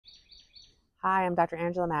Hi, I'm Dr.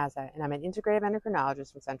 Angela Mazza, and I'm an integrative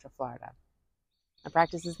endocrinologist from Central Florida. My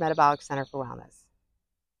practice is Metabolic Center for Wellness.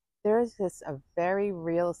 There is a very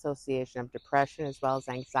real association of depression as well as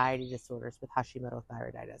anxiety disorders with Hashimoto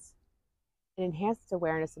thyroiditis. An enhanced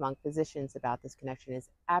awareness among physicians about this connection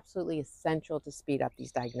is absolutely essential to speed up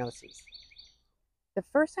these diagnoses. The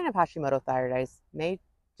first sign of Hashimoto thyroiditis may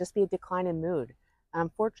just be a decline in mood, and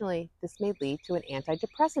unfortunately, this may lead to an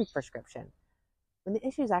antidepressant prescription when the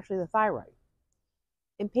issue is actually the thyroid.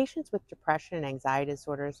 In patients with depression and anxiety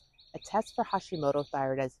disorders, a test for Hashimoto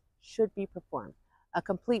thyroiditis should be performed. A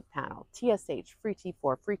complete panel, TSH, free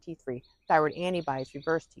T4, free T3, thyroid antibodies,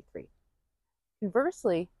 reverse T3.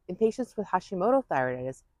 Conversely, in patients with Hashimoto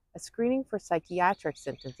thyroiditis, a screening for psychiatric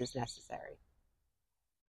symptoms is necessary.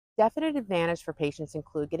 Definite advantage for patients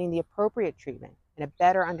include getting the appropriate treatment and a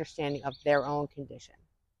better understanding of their own condition.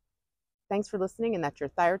 Thanks for listening, and that's your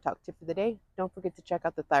Thyroid Talk tip for the day. Don't forget to check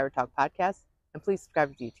out the Thyroid Talk podcast, and please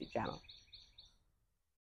subscribe to the YouTube channel.